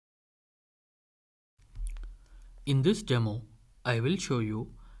In this demo, I will show you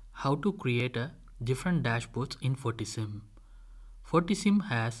how to create a different dashboards in FortiSIEM. FortiSIEM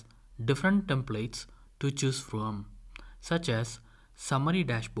has different templates to choose from, such as summary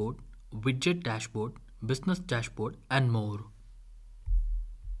dashboard, widget dashboard, business dashboard, and more.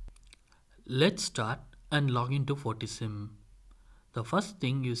 Let's start and log into FortiSIEM. The first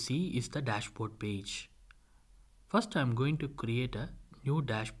thing you see is the dashboard page. First, I'm going to create a new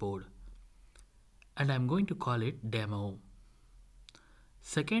dashboard and I'm going to call it demo.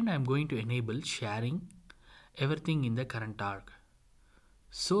 Second, I'm going to enable sharing everything in the current arc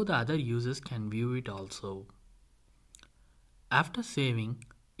so the other users can view it also. After saving,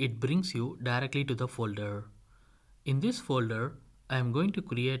 it brings you directly to the folder. In this folder, I am going to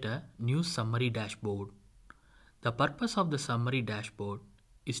create a new summary dashboard. The purpose of the summary dashboard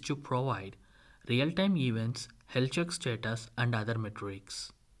is to provide real-time events, health check status, and other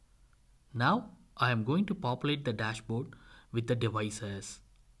metrics. Now, I am going to populate the dashboard with the devices.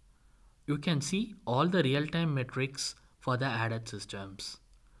 You can see all the real-time metrics for the added systems.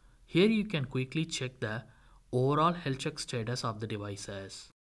 Here you can quickly check the overall health check status of the devices.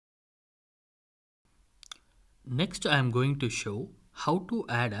 Next, I am going to show how to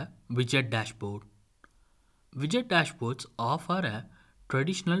add a widget dashboard. Widget dashboards offer a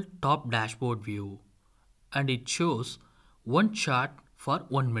traditional top dashboard view and it shows one chart for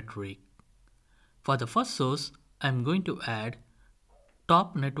one metric. For the first source, I am going to add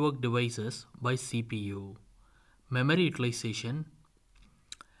top network devices by CPU, memory utilization,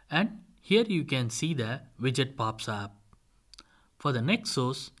 and here you can see the widget pops up. For the next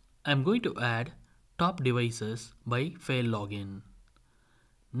source, I am going to add top devices by fail login.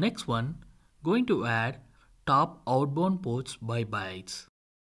 Next one, going to add top outbound ports by bytes.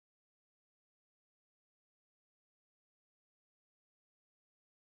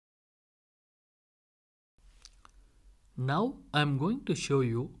 Now I am going to show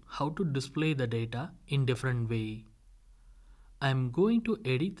you how to display the data in different way. I am going to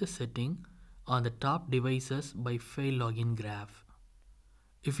edit the setting on the top devices by fail login graph.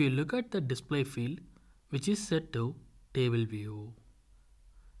 If you look at the display field, which is set to table view.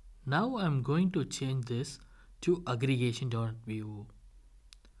 Now I am going to change this to aggregation.view.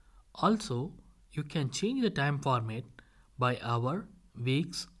 Also, you can change the time format by hour,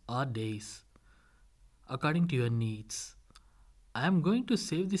 weeks, or days according to your needs. I am going to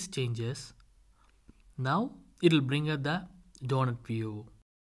save these changes. Now it will bring up the donut view.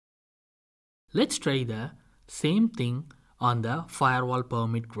 Let's try the same thing on the firewall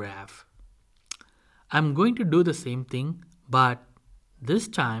permit graph. I'm going to do the same thing, but this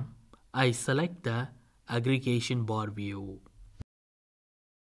time I select the aggregation bar view.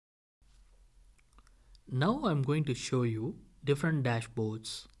 Now I'm going to show you different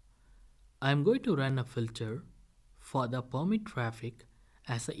dashboards. I'm going to run a filter for the permit traffic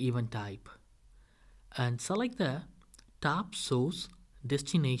as an event type and select the top source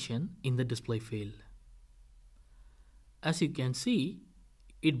destination in the display field. As you can see,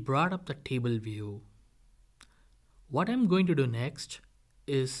 it brought up the table view. What I'm going to do next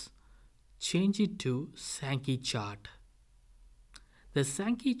is change it to Sankey chart. The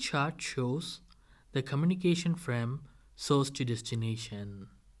Sankey chart shows the communication from source to destination.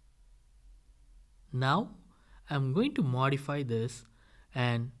 Now I'm going to modify this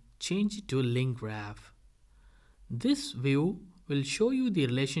and change it to link graph. This view will show you the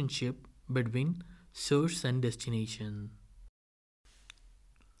relationship between source and destination.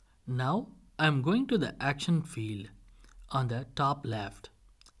 Now I'm going to the action field on the top left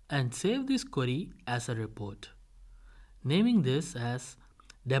and save this query as a report, naming this as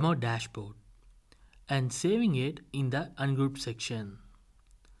demo dashboard and saving it in the ungrouped section.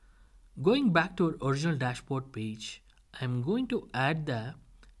 Going back to our original dashboard page, I'm going to add the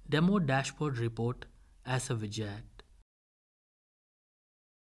demo dashboard report as a widget.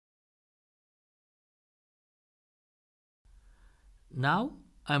 Now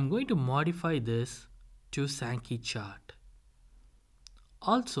I'm going to modify this to Sankey chart.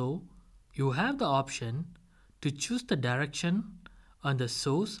 Also, you have the option to choose the direction on the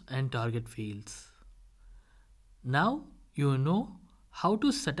source and target fields. Now you know how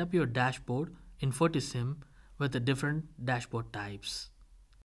to set up your dashboard in FortiSIEM with the different dashboard types.